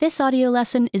This audio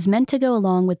lesson is meant to go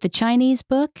along with the Chinese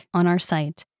book on our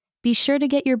site. Be sure to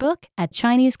get your book at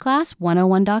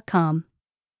ChineseClass101.com.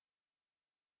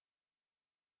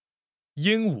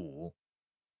 鹦鹉，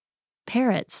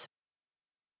 Parrots,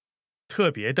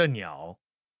 特别的鸟。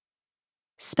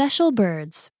 special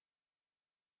birds.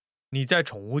 你在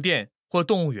宠物店或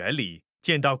动物园里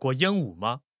见到过鹦鹉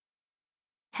吗？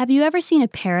 Have you ever seen a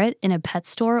parrot in a pet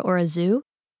store or a zoo?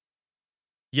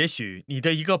 也许你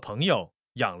的一个朋友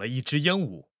养了一只鹦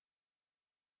鹉，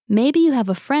 Maybe you have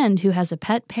a friend who has a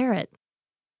pet parrot.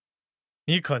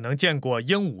 你可能见过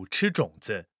鹦鹉吃种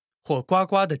子，或呱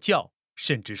呱地叫，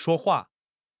甚至说话。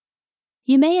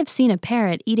 You may have seen a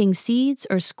parrot eating seeds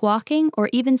or squawking or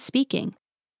even speaking.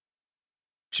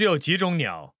 只有几种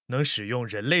鸟能使用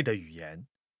人类的语言，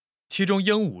其中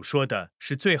鹦鹉说的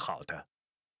是最好的。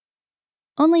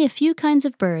 Only a few kinds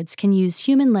of birds can use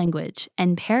human language,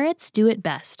 and parrots do it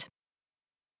best.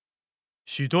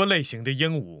 许多类型的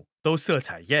鹦鹉都色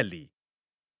彩艳丽，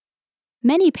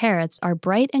 Many parrots are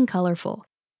bright and colorful.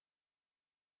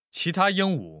 其他鹦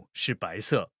鹉是白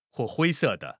色或灰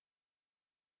色的。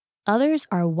 Others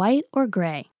are white or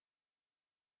gray.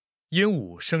 鹦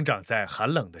鹉生长在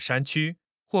寒冷的山区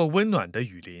或温暖的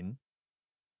雨林。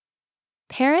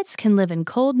 Parrots can live in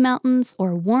cold mountains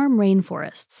or warm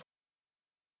rainforests.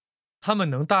 它们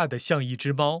能大得像一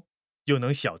只猫，又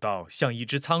能小到像一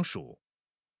只仓鼠。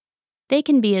 They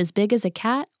can be as big as a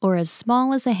cat or as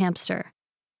small as a hamster.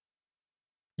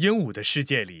 鹦鹉的世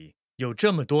界里有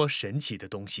这么多神奇的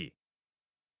东西。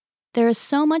 There is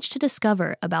so much to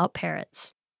discover about parrots.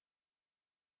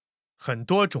 很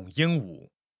多种鹦鹉，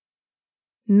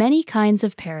 Many kinds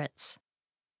of parrots.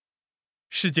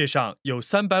 世界上有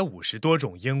350多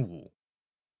种鹦鹉。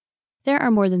 There are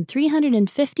more than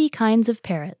 350 kinds of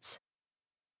parrots.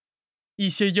 一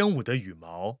些鹦鹉的羽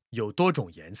毛有多种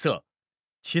颜色，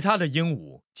其他的鹦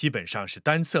鹉基本上是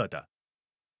单色的。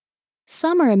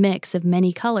 Some are a mix of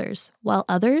many colors, while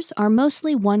others are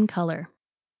mostly one color.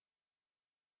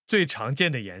 最常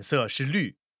见的颜色是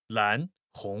绿、蓝、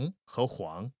红和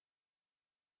黄。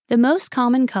 The most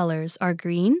common colors are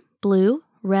green, blue,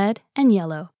 red, and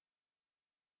yellow.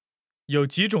 有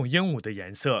几种鹦鹉的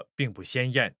颜色并不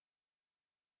鲜艳，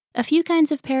 A few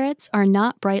kinds of parrots are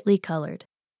not brightly colored.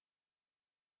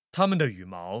 它们的羽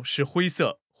毛是灰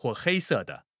色或黑色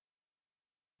的。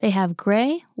 They have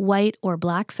gray, white, or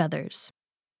black feathers.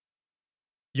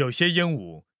 有些鹦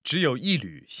鹉只有一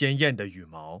缕鲜艳的羽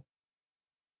毛。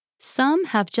 Some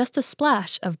have just a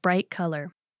splash of bright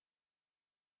color.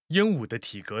 鹦鹉的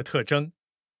体格特征，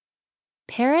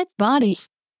 Parrot bodies.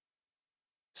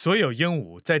 所有鹦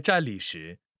鹉在站立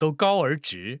时都高而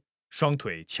直，双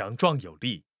腿强壮有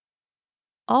力。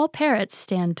 All parrots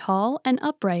stand tall and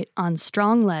upright on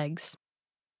strong legs.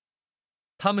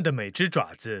 它们的每只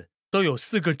爪子都有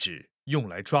4个指用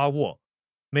来抓握，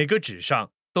每个指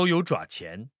上都有爪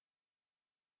钳。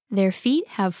 Their feet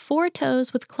have 4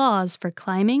 toes with claws for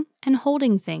climbing and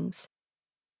holding things.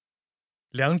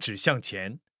 2指向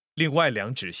前，另外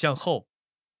2指向后。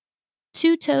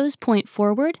 2 toes point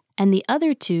forward and the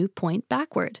other 2 point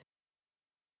backward.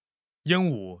 鹦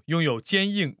鹉拥有坚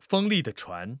硬锋利的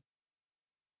喙，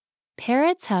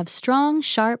 Parrots have strong,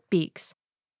 sharp beaks.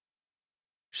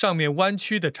 上面弯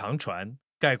曲的长喙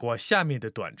盖过下面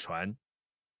的短喙。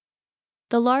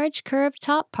 The large curved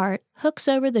top part hooks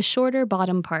over the shorter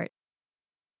bottom part.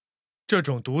 这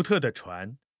种独特的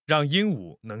喙让鹦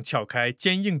鹉能撬开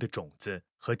坚硬的种子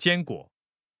和坚果。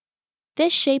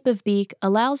 This shape of beak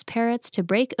allows parrots to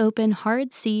break open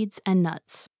hard seeds and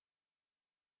nuts.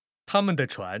 它们的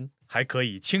喙还可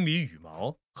以清理羽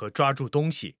毛和抓住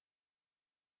东西。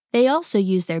 They also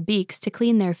use their beaks to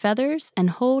clean their feathers and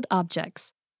hold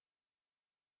objects.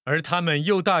 而它们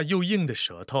又大又硬的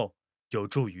舌头有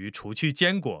助于除去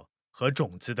坚果和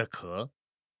种子的壳。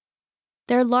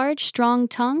 Their large, strong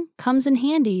tongue comes in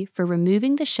handy for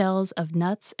removing the shells of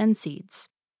nuts and seeds.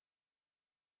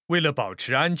 为了保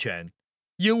持安全，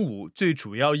鹦鹉最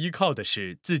主要依靠的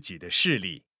是自己的视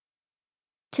力。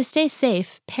 To stay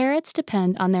safe, parrots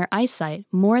depend on their eyesight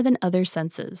more than other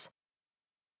senses.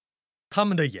 它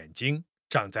们的眼睛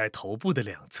长在头部的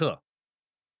两侧，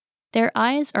 Their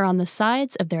eyes are on the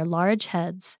sides of their large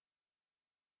heads.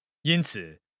 因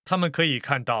此它们可以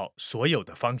看到所有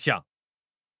的方向。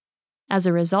 As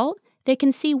a result, they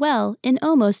can see well in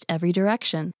almost every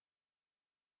direction.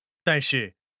 但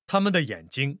是它们的眼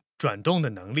睛转动的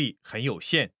能力很有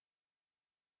限，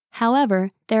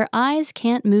 However, their eyes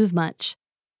can't move much.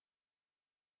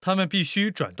 它们必须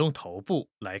转动头部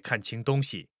来看清东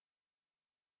西。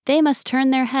 They must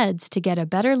turn their heads to get a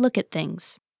better look at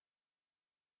things.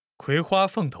 葵花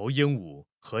凤头鹦鹉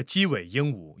和鸡尾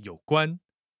鹦鹉有关，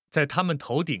在它们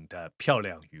头顶的漂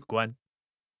亮羽冠。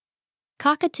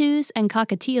Cockatoos and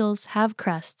cockatiels have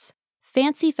crests,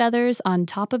 fancy feathers on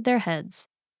top of their heads.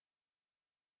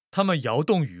 它们摇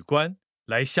动羽冠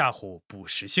来吓唬捕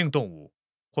食性动物，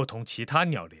或同其他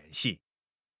鸟联系。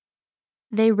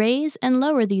They raise and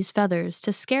lower these feathers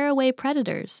to scare away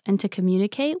predators and to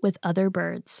communicate with other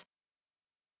birds.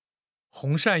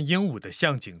 红鳝鹦鹉的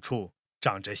项颈处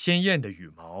长着鲜艳的羽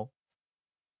毛。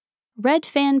Red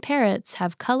fan parrots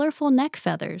have colorful neck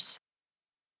feathers.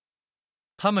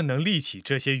 它们能立起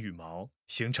这些羽毛，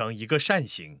形成一个扇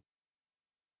形。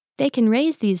They can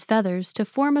raise these feathers to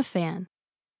form a fan.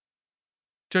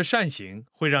 这扇形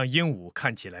会让鹦鹉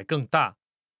看起来更大，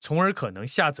从而可能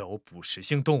吓走捕食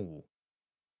性动物。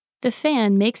The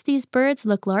fan makes these birds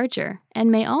look larger and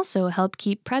may also help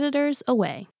keep predators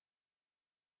away.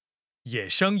 野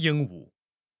生鹦鹉，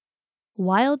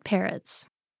 Wild parrots.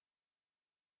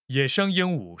 野生鹦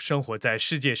鹉生活在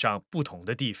世界上不同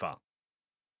的地方。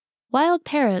Wild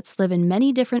parrots live in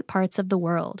many different parts of the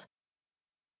world.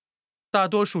 大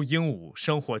多数鹦鹉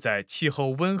生活在气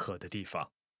候温和的地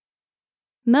方。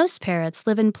Most parrots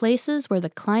live in places where the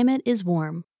climate is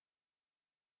warm.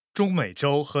 中美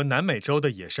洲和南美洲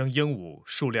的野生鹦鹉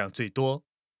数量最多。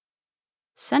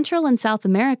Central and South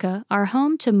America are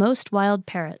home to most wild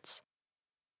parrots.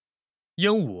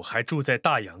 鹦鹉还住在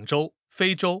大洋洲、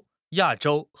非洲、亚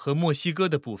洲和墨西哥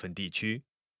的部分地区。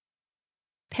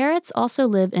Parrots also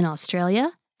live in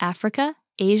Australia, Africa,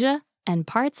 Asia, and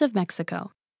parts of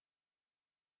Mexico.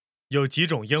 有几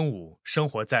种鹦鹉生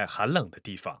活在寒冷的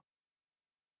地方。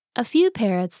A few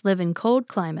parrots live in cold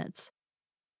climates.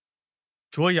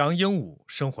 啄羊鹦鹉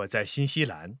生活在新西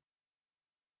兰。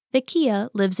The Kia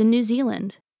lives in New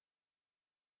Zealand.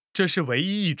 这是唯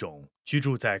一一种居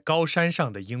住在高山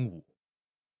上的鹦鹉。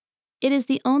It is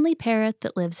the only parrot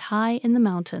that lives high in the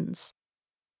mountains.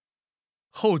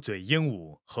 厚嘴鹦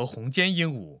鹉和红尖鹦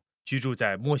鹉居住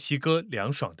在墨西哥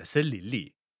凉爽的森林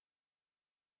里。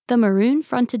The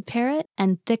maroon-fronted parrot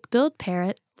and thick-billed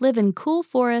parrot live in cool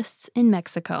forests in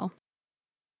Mexico.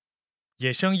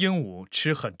 野生鹦鹉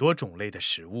吃很多种类的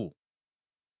食物。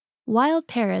Wild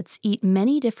parrots eat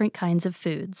many different kinds of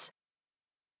foods.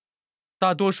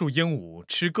 大多数鹦鹉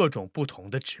吃各种不同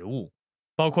的植物，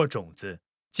包括种子、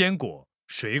坚果、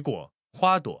水果、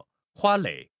花朵、花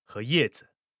蕾和叶子。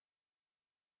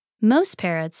Most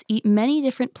parrots eat many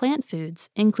different plant foods,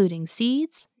 including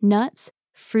seeds, nuts,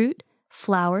 fruit,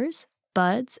 flowers,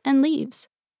 buds, and leaves.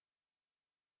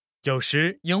 有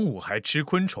时鹦鹉还吃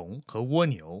昆虫和蜗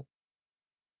牛。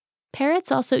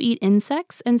Parrots also eat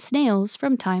insects and snails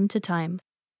from time to time.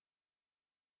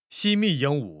 吸蜜鹦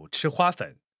鹉吃花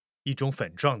粉，一种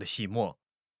粉状的细末，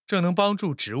这能帮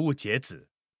助植物结籽。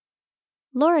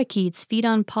Lorikeets feed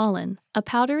on pollen, a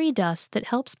powdery dust that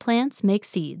helps plants make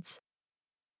seeds.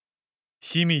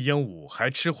 吸蜜鹦鹉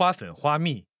还吃花粉、花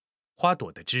蜜、花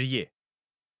朵的汁液。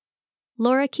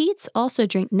Lorikeets also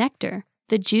drink nectar,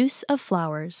 the juice of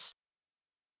flowers.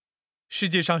 世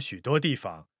界上许多地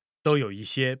方都有一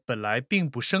些本来并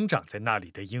不生长在那里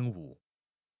的鹦鹉。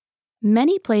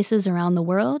Many places around the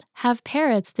world have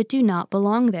parrots that do not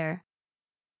belong there.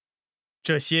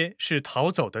 这些是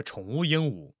逃走的宠物鹦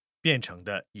鹉变成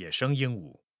的野生鹦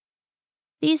鹉。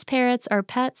These parrots are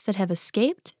pets that have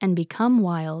escaped and become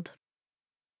wild.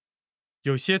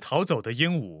 有些逃走的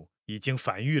鹦鹉已经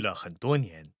繁育了很多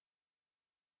年。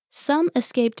Some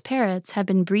escaped parrots have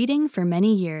been breeding for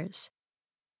many years.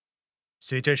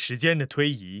 随着时间的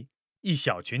推移，一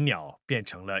小群鸟变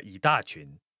成了一大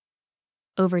群。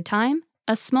Over time,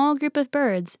 a small group of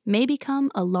birds may become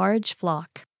a large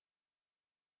flock.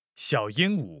 小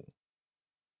鹦鹉，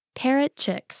 Parrot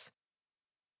chicks.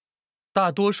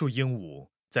 大多数鹦鹉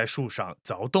在树上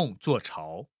凿洞做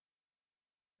巢。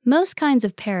Most kinds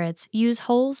of parrots use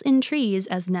holes in trees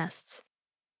as nests.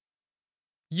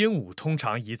 鹦鹉通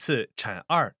常一次产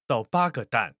2到8个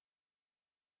蛋。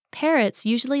Parrots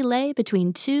usually lay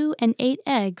between 2 and 8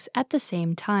 eggs at the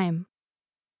same time.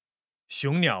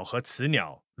 雄鸟和雌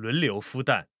鸟轮流孵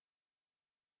蛋。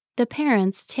The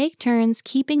parents take turns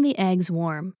keeping the eggs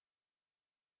warm.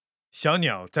 小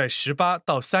鸟在18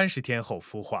到30天后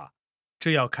孵化，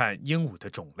这要看鹦鹉的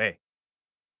种类。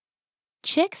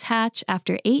Chicks hatch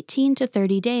after 18 to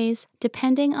 30 days,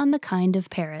 depending on the kind of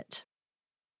parrot.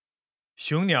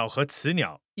 雄鸟和雌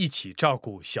鸟一起照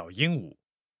顾小鹦鹉。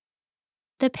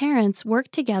The parents work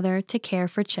together to care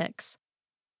for chicks.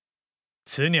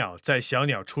 雌鸟在小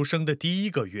鸟出生的第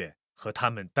1个月和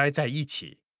它们待在一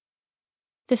起。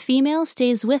The female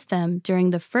stays with them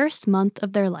during the first month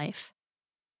of their life.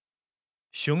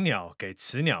 雄鸟给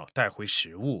雌鸟带回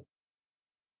食物。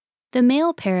The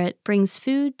male parrot brings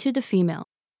food to the female.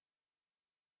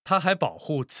 它还保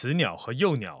护雌鸟和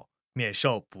幼鸟免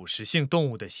受捕食性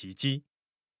动物的袭击。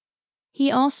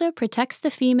He also protects the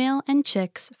female and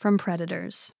chicks from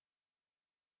predators.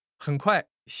 很快，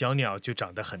小鸟就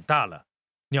长得很大了，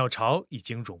鸟巢已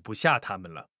经容不下它们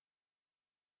了。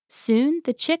Soon,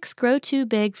 the chicks grow too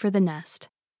big for the nest.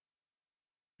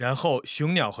 然后，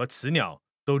雄鸟和雌鸟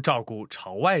都照顾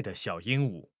巢外的小鹦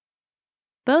鹉。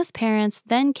Both parents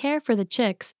then care for the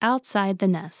chicks outside the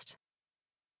nest.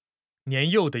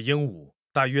 年幼的鹦鹉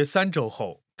大约3周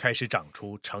后开始长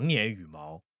出成年羽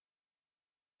毛。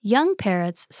Young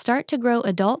parrots start to grow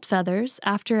adult feathers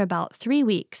after about 3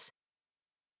 weeks.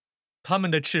 它们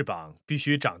的翅膀必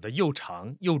须长得又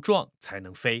长又壮才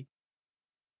能飞。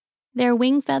Their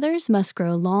wing feathers must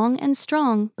grow long and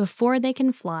strong before they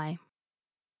can fly.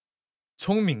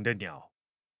 聪明的鸟，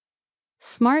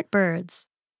 Smart birds.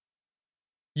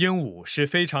 鹦鹉是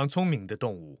非常聪明的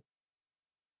动物，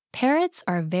 Parrots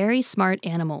are very smart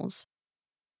animals.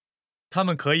 它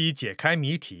们可以解开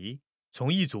谜题，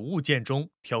从一组物件中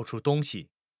挑出东西。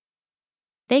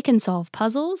They can solve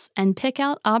puzzles and pick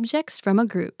out objects from a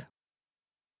group.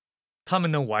 它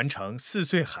们能完成4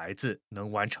岁孩子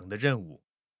能完成的任务。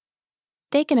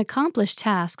They can accomplish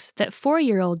tasks that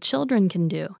 4-year-old children can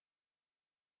do.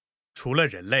 除了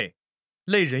人类，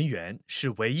类人猿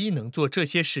是唯一能做这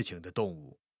些事情的动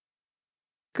物。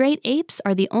Great apes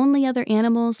are the only other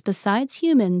animals besides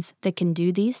humans that can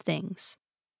do these things.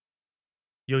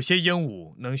 有些鹦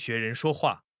鹉能学人说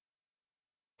话，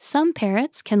 Some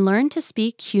parrots can learn to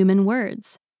speak human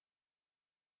words.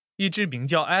 一只名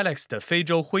叫 Alex 的非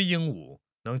洲灰鹦鹉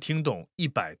能听懂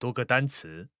100多个单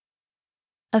词。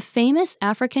A famous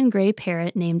African gray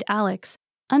parrot named Alex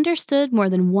understood more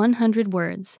than 100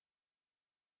 words.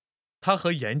 他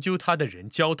和研究他的人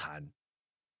交谈。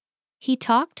He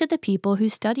talked to the people who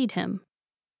studied him.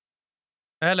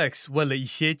 Alex 问了一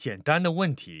些简单的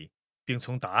问题，并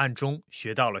从答案中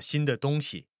学到了新的东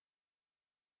西。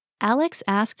Alex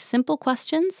asked simple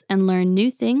questions and learned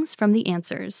new things from the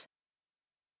answers.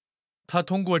 他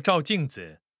通过照镜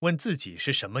子问自己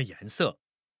是什么颜色，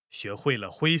学会了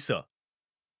灰色。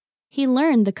He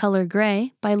learned the color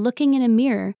gray by looking in a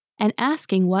mirror and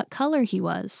asking what color he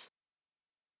was.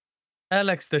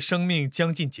 Alex 的生命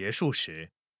将近结束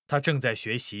时，他正在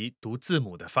学习读字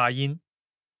母的发音。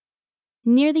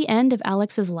Near the end of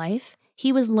Alex's life,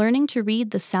 he was learning to read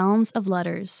the sounds of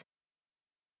letters.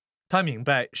 他明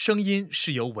白声音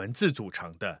是由文字组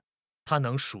成的，他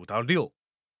能数到6。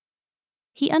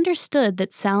He understood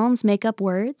that sounds make up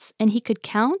words, and he could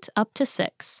count up to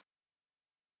 6.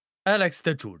 Alex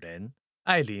的主人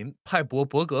艾琳·派伯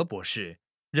伯格博士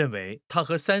认为他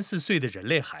和3、4岁的人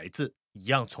类孩子一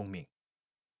样聪明。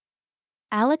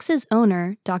Alex's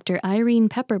owner, Dr. Irene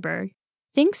Pepperberg,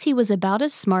 thinks he was about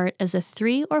as smart as a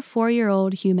 3 or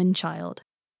 4-year-old human child.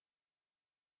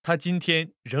 他今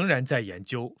天仍然在研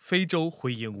究非洲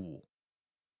灰鹦鹉。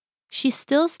She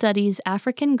still studies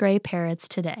African gray parrots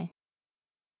today.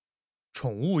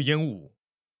 宠物鹦鹉，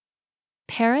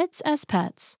 Parrots as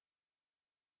pets.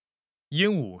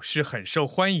 鹦鹉是很受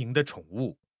欢迎的宠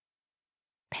物。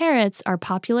Parrots are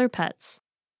popular pets.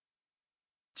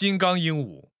 金刚鹦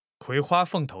鹉、葵花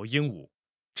凤头鹦鹉、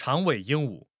长尾鹦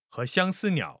鹉和相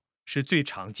思鸟是最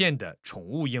常见的宠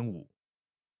物鹦鹉。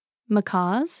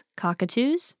Macaws,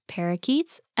 cockatoos,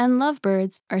 parakeets, and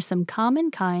lovebirds are some common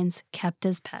kinds kept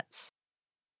as pets.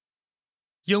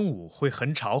 鹦鹉会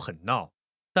很吵很闹，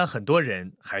但很多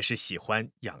人还是喜欢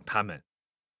养它们。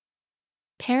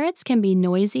Parrots can be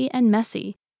noisy and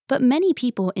messy, but many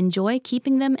people enjoy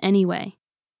keeping them anyway.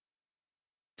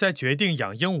 在决定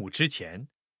养鹦鹉之前，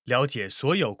了解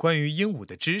所有关于鹦鹉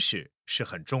的知识是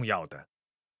很重要的。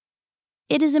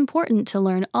It is important to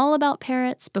learn all about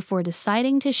parrots before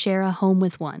deciding to share a home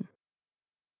with one.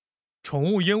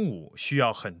 宠物鹦鹉需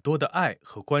要很多的爱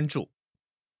和关注。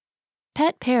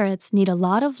Pet parrots need a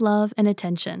lot of love and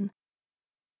attention.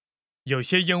 有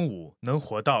些鹦鹉能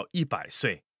活到100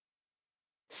岁，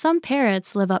 Some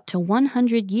parrots live up to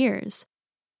 100 years.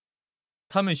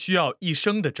 它们需要一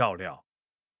生的照料。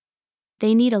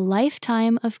 They need a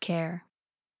lifetime of care.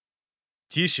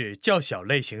 即使较小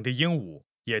类型的鹦鹉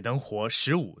也能活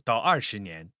15到20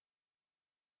年。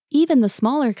 Even the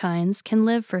smaller kinds can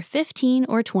live for 15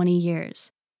 or 20 years.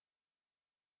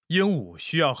 鹦鹉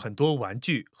需要很多玩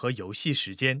具和游戏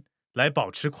时间来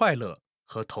保持快乐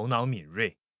和头脑敏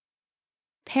锐。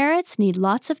 Parrots need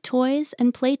lots of toys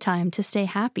and playtime to stay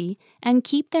happy and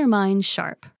keep their minds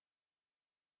sharp.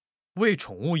 喂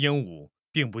宠物鹦鹉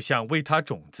并不像喂它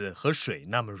种子和水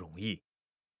那么容易。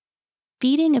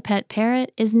 Feeding a pet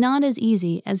parrot is not as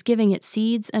easy as giving it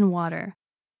seeds and water.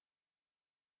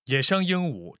 野生鹦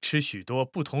鹉吃许多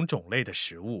不同种类的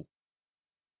食物。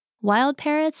Wild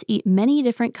parrots eat many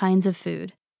different kinds of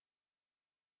food.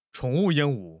 宠物鹦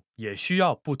鹉也需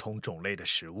要不同种类的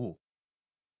食物。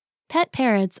Pet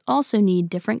parrots also need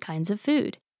different kinds of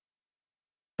food.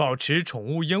 保持宠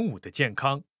物鹦鹉的健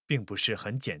康并不是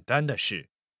很简单的事。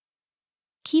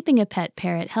Keeping a pet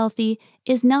parrot healthy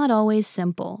is not always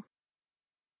simple.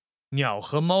 鸟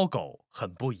和猫狗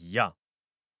很不一样。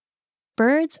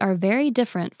Birds are very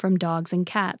different from dogs and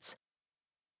cats.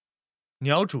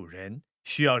 鸟主人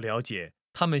需要了解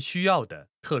它们需要的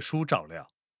特殊照料。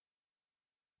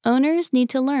Owners need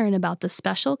to learn about the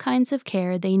special kinds of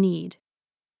care they need.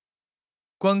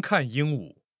 观看鹦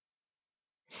鹉，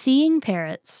 Seeing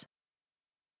parrots.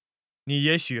 你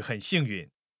也许很幸运，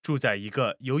住在一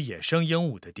个有野生鹦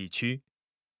鹉的地区。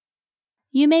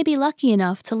You may be lucky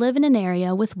enough to live in an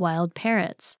area with wild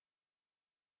parrots.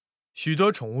 许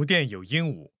多宠物店有鹦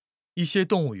鹉，一些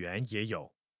动物园也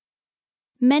有。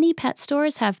Many pet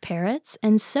stores have parrots,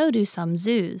 and so do some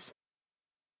zoos.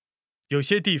 有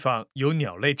些地方有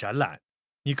鸟类展览，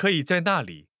你可以在那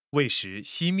里喂食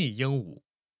西密鹦鹉。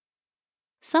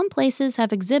Some places have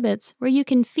exhibits where you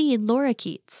can feed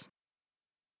lorikeets.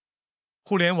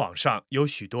 互联网上有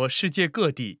许多世界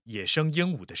各地野生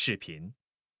鹦鹉的视频。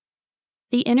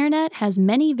The internet has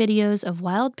many videos of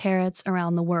wild parrots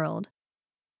around the world.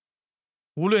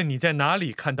 无论你在哪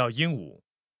里看到鹦鹉，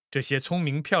这些聪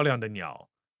明漂亮的鸟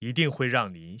一定会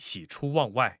让你喜出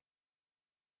望外。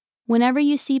Whenever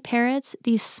you see parrots,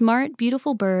 these smart,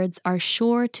 beautiful birds are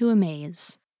sure to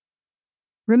amaze.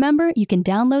 Remember, you can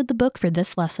download the book for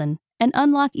this lesson and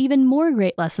unlock even more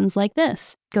great lessons like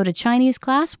this. Go to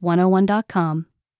ChineseClass101.com.